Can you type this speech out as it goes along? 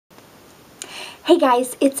Hey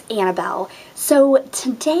guys, it's Annabelle. So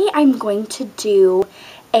today I'm going to do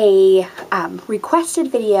a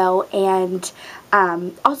requested video and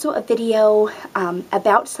also a video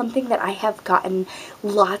about something that I have gotten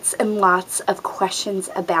lots and lots of questions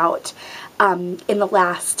about in the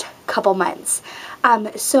last couple months.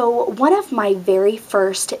 So one of my very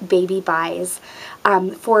first baby buys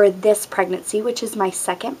for this pregnancy, which is my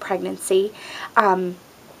second pregnancy,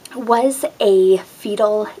 was a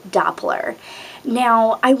fetal Doppler.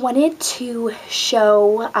 Now, I wanted to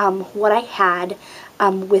show what I had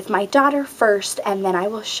with my daughter first, and then I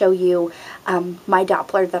will show you my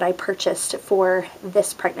Doppler that I purchased for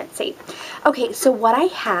this pregnancy. Okay, so what I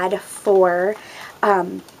had for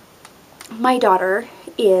my daughter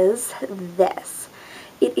is this.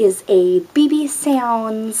 It is a BeBe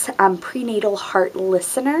Sounds prenatal heart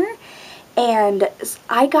listener. And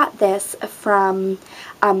I got this from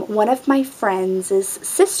one of my friends'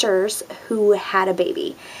 sisters who had a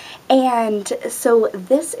baby. And so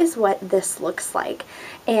this is what this looks like.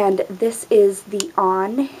 And this is the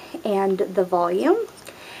on and the volume.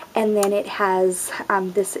 And then it has,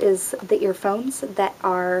 this is the earphones that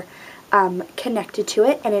are connected to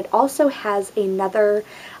it. And it also has another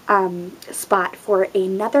spot for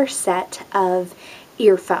another set of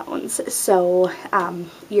earphones, so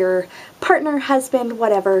your partner, husband,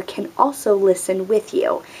 whatever can also listen with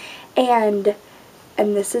you. And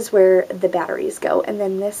this is where the batteries go. And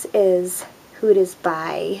then this is who it is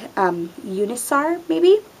by, UNISAR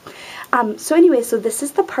maybe. So anyway, so this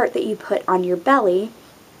is the part that you put on your belly,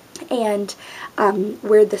 and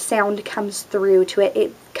where the sound comes through to it.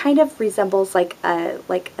 It kind of resembles like a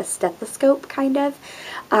stethoscope kind of,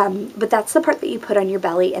 but that's the part that you put on your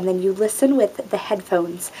belly, and then you listen with the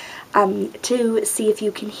headphones to see if you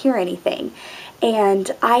can hear anything. And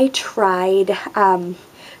I tried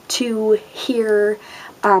to hear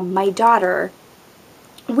my daughter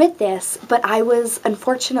with this, but I was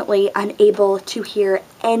unfortunately unable to hear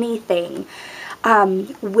anything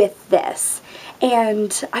with this.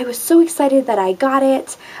 And I was so excited that I got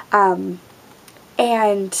it, but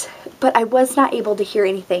I was not able to hear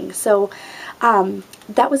anything. So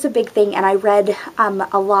that was a big thing, and I read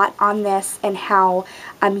a lot on this and how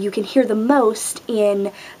you can hear the most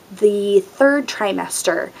in the third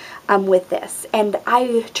trimester with this. And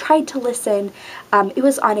I tried to listen. It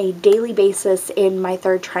was on a daily basis in my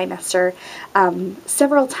third trimester,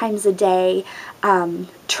 several times a day,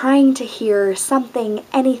 trying to hear something,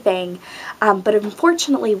 anything. But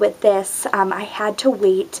unfortunately with this, I had to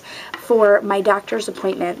wait for my doctor's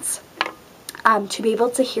appointments to be able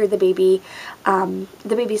to hear the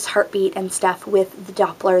baby's heartbeat and stuff with the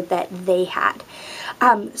Doppler that they had.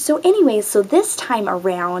 So anyways, so this time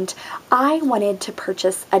around, I wanted to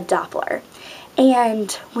purchase a Doppler.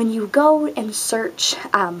 And when you go and search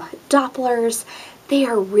Dopplers, they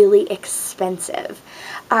are really expensive.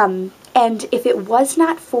 And if it was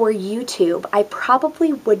not for YouTube, I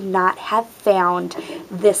probably would not have found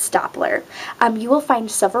this Doppler. You will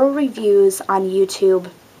find several reviews on YouTube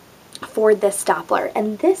for this Doppler,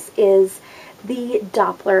 and this is the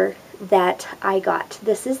Doppler that I got.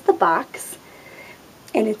 This is the box,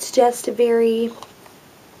 and it's just very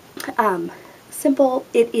simple.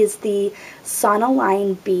 It is the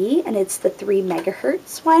Sonoline B, and it's the 3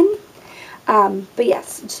 megahertz one. But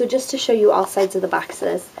yes, so just to show you all sides of the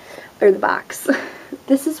boxes, or the box,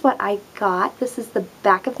 this is what I got. This is the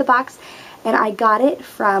back of the box, and I got it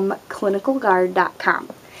from clinicalguard.com.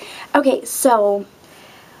 Okay, so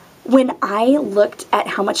when I looked at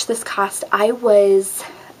how much this cost, I was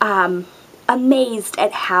amazed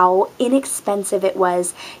at how inexpensive it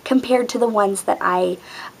was compared to the ones that I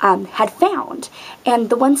had found. And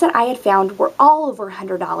the ones that I had found were all over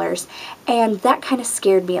 $100, and that kind of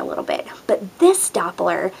scared me a little bit. But this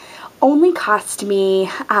Doppler only cost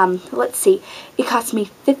me, let's see, it cost me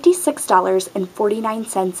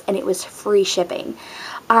 $56.49, and it was free shipping.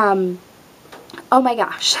 Oh my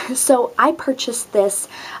gosh. So I purchased this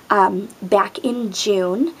back in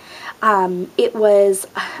June. I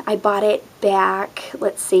bought it back,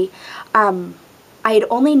 let's see, I had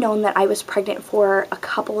only known that I was pregnant for a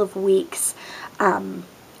couple of weeks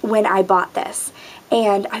when I bought this.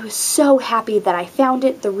 And I was so happy that I found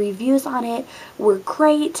it. The reviews on it were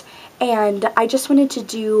great, and I just wanted to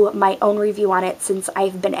do my own review on it since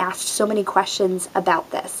I've been asked so many questions about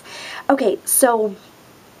this. Okay, so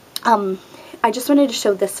I just wanted to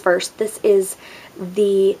show this first. This is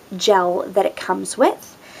the gel that it comes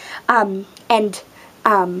with. I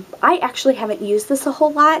actually haven't used this a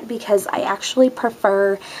whole lot because I actually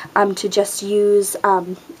prefer to just use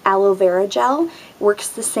aloe vera gel. Works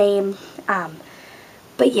the same.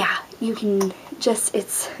 But yeah, you can just,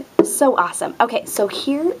 it's so awesome. Okay, so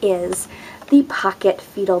here is the pocket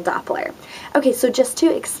fetal Doppler. Okay, so just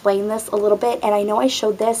to explain this a little bit, and I know I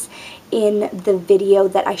showed this in the video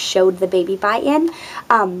that I showed the baby buy-in,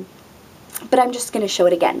 but I'm just going to show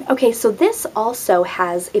it again. Okay, so this also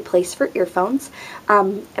has a place for earphones,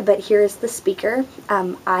 but here's the speaker.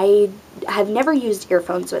 I have never used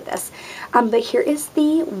earphones with this, but here is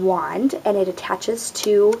the wand, and it attaches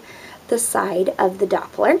to the side of the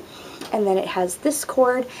Doppler, and then it has this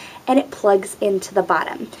cord, and it plugs into the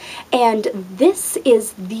bottom. And this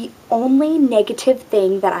is the only negative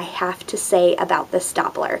thing that I have to say about this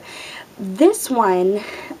Doppler. This one,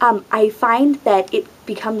 I find that it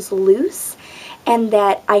becomes loose and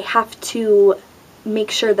that I have to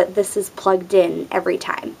make sure that this is plugged in every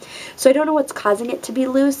time. So I don't know what's causing it to be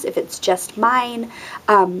loose, if it's just mine,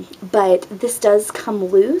 but this does come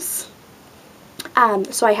loose.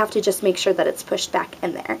 So I have to just make sure that it's pushed back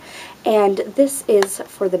in there. And this is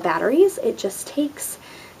for the batteries. It just takes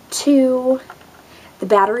two. The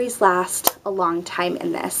batteries last a long time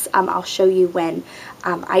in this. I'll show you when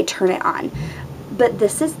I turn it on. But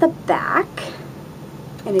this is the back,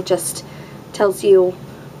 and it just tells you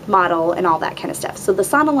model and all that kind of stuff. So the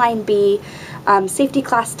Sonoline B, safety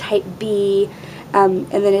class type B, and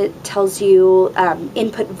then it tells you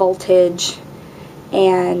input voltage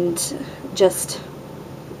and just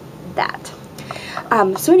that.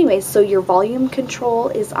 So anyways, so your volume control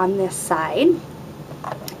is on this side.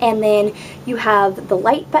 And then you have the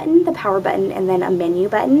light button, the power button, and then a menu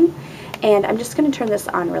button. And I'm just going to turn this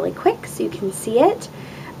on really quick so you can see it.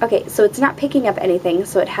 Okay, so it's not picking up anything,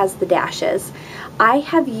 so it has the dashes. I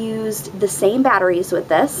have used the same batteries with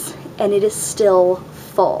this, and it is still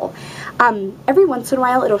full. Every once in a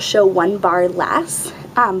while it'll show 1 bar less,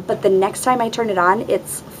 but the next time I turn it on,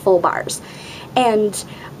 it's full bars. And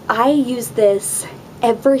I use this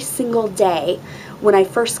every single day when I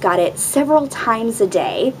first got it, several times a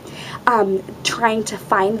day, trying to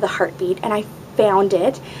find the heartbeat, and I found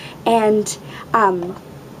it. And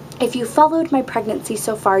if you followed my pregnancy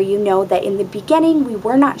so far, you know that in the beginning we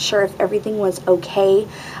were not sure if everything was okay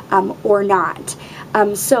or not.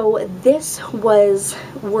 So this was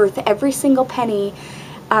worth every single penny.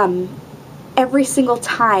 Every single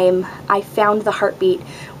time I found the heartbeat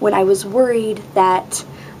when I was worried that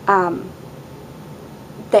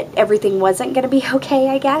that everything wasn't going to be okay,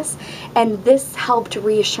 I guess. And this helped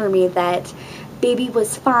reassure me that baby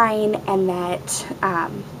was fine and that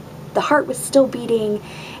the heart was still beating,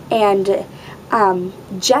 and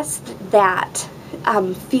just that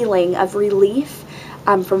feeling of relief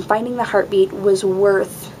from finding the heartbeat was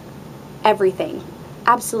worth everything,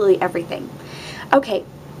 absolutely everything. Okay,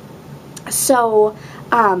 so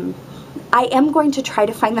I am going to try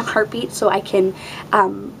to find the heartbeat so I can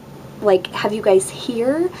like have you guys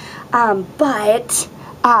hear, but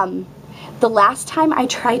the last time I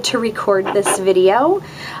tried to record this video,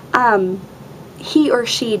 he or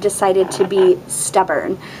she decided to be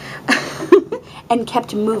stubborn and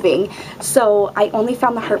kept moving. So I only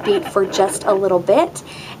found the heartbeat for just a little bit,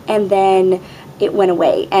 and then it went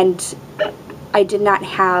away, and I did not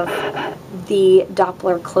have the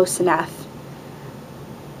Doppler close enough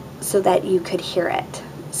so that you could hear it.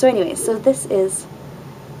 So anyway, so this is,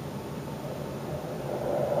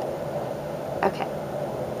 okay,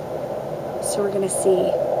 so we're gonna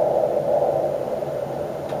see.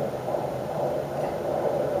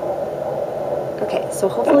 Okay, so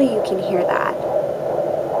hopefully you can hear that.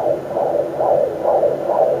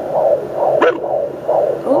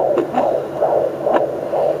 Oh.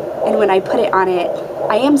 And when I put it on it,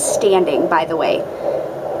 I am standing, by the way,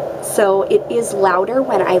 so it is louder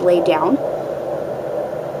when I lay down.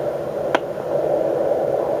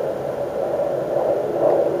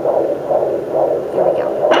 There we go.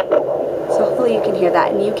 So hopefully you can hear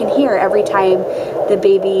that, and you can hear every time the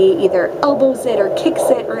baby either elbows it or kicks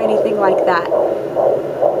it or anything like that.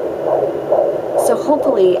 So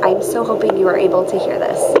hopefully, I'm so hoping you are able to hear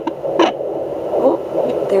this. Oh,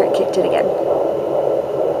 there it kicked it again.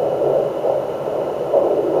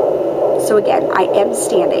 So again, I am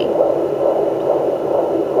standing.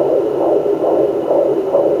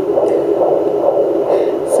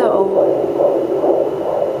 So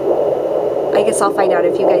I guess I'll find out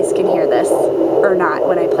if you guys can hear this or not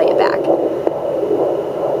when I play it back.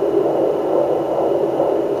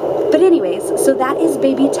 But anyways, so that is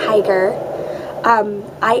Baby Tiger.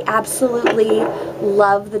 I absolutely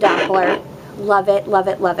love the Doppler. Love it, love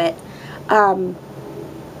it, love it.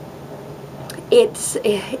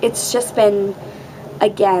 It's just been,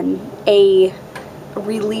 again, a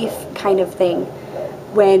relief kind of thing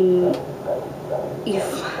when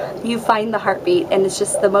you find the heartbeat, and it's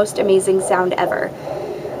just the most amazing sound ever.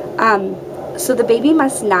 So the baby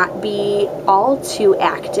must not be all too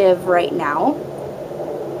active right now,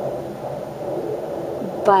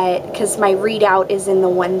 but because my readout is in the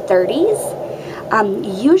 130s.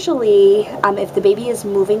 Usually, if the baby is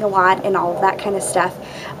moving a lot and all of that kind of stuff,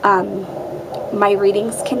 my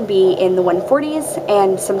readings can be in the 140s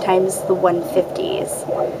and sometimes the 150s.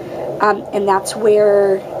 And that's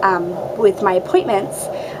where, with my appointments,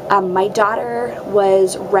 my daughter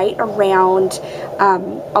was right around,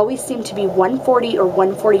 always seemed to be 140 or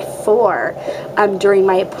 144 during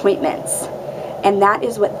my appointments. And that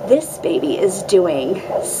is what this baby is doing.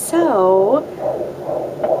 So,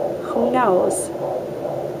 who knows?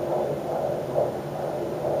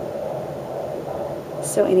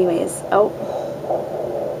 So anyways, oh,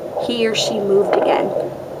 he or she moved again.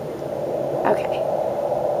 Okay.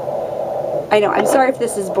 I know, I'm sorry if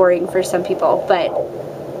this is boring for some people, but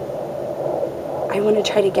I want to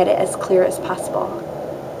try to get it as clear as possible.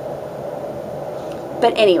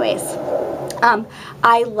 But anyways,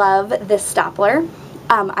 I love this Doppler.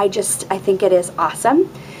 I think it is awesome.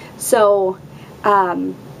 So,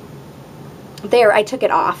 there, I took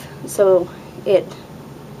it off, so it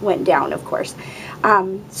went down, of course.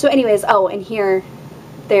 So anyways, oh, and here,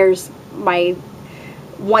 there's my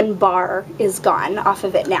one bar is gone off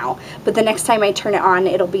of it now. But the next time I turn it on,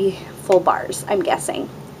 it'll be full bars, I'm guessing,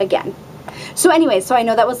 again. So anyways, so I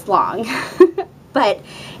know that was long. But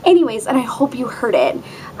anyways, and I hope you heard it.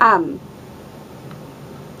 I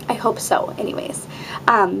hope so, anyways.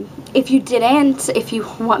 If you didn't, if you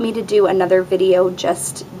want me to do another video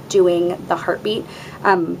just doing the heartbeat,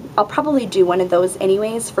 I'll probably do one of those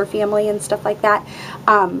anyways for family and stuff like that.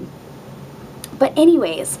 But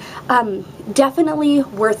anyways, definitely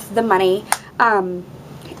worth the money, and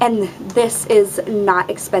this is not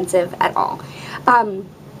expensive at all,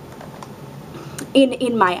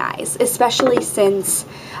 in my eyes, especially since,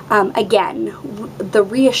 again, the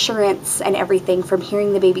reassurance and everything from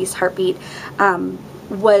hearing the baby's heartbeat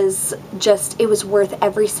was just, it was worth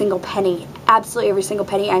every single penny, absolutely every single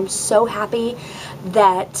penny. I'm so happy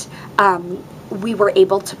that we were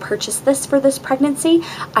able to purchase this for this pregnancy.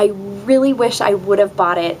 I really wish I would have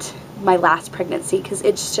bought it my last pregnancy, because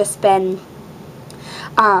it's just been,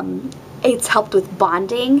 it's helped with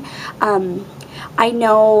bonding. I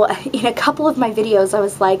know in a couple of my videos I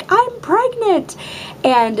was like, I'm pregnant,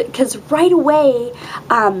 and because right away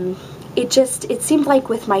it seemed like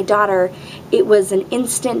with my daughter it was an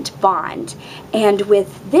instant bond, and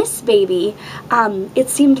with this baby it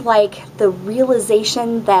seemed like the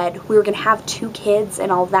realization that we were gonna have 2 kids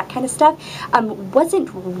and all of that kind of stuff wasn't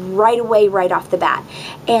right away, right off the bat.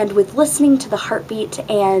 And with listening to the heartbeat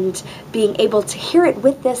and being able to hear it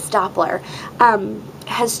with this Doppler,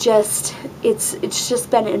 has just, it's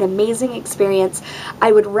just been an amazing experience.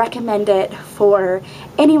 I would recommend it for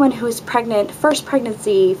anyone who is pregnant, first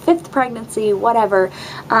pregnancy, 5th pregnancy, whatever.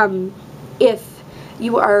 If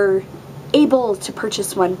you are able to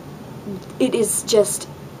purchase one, it is just,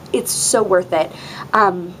 it's so worth it.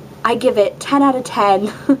 I give it 10 out of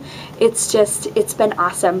 10. It's just, it's been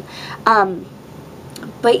awesome.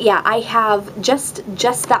 But yeah, I have just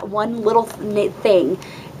that one little thing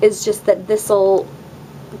is just that this'll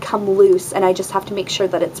come loose, and I just have to make sure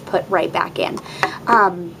that it's put right back in.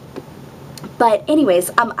 But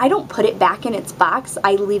anyways, I don't put it back in its box.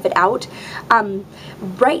 I leave it out.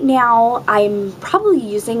 Right now, I'm probably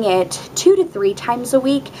using it 2 to 3 times a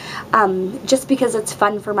week, just because it's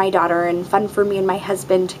fun for my daughter and fun for me and my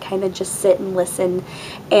husband to kind of just sit and listen.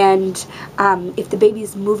 And if the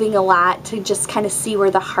baby's moving a lot, to just kind of see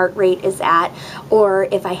where the heart rate is at, or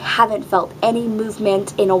if I haven't felt any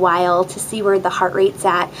movement in a while, to see where the heart rate's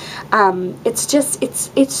at. It's just,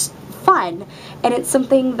 it's fun, and it's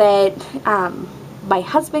something that my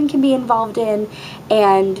husband can be involved in,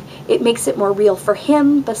 and it makes it more real for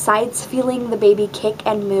him. Besides feeling the baby kick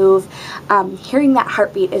and move, hearing that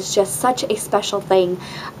heartbeat is just such a special thing,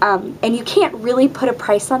 and you can't really put a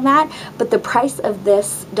price on that, but the price of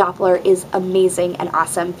this Doppler is amazing and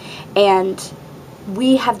awesome, and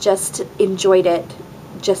we have just enjoyed it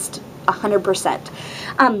just 100%.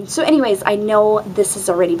 So anyways, I know this has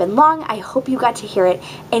already been long. I hope you got to hear it.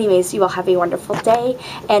 Anyways, you all have a wonderful day,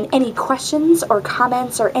 and any questions or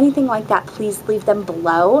comments or anything like that, please leave them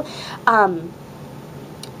below.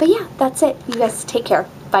 But yeah, that's it. You guys take care.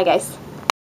 Bye, guys.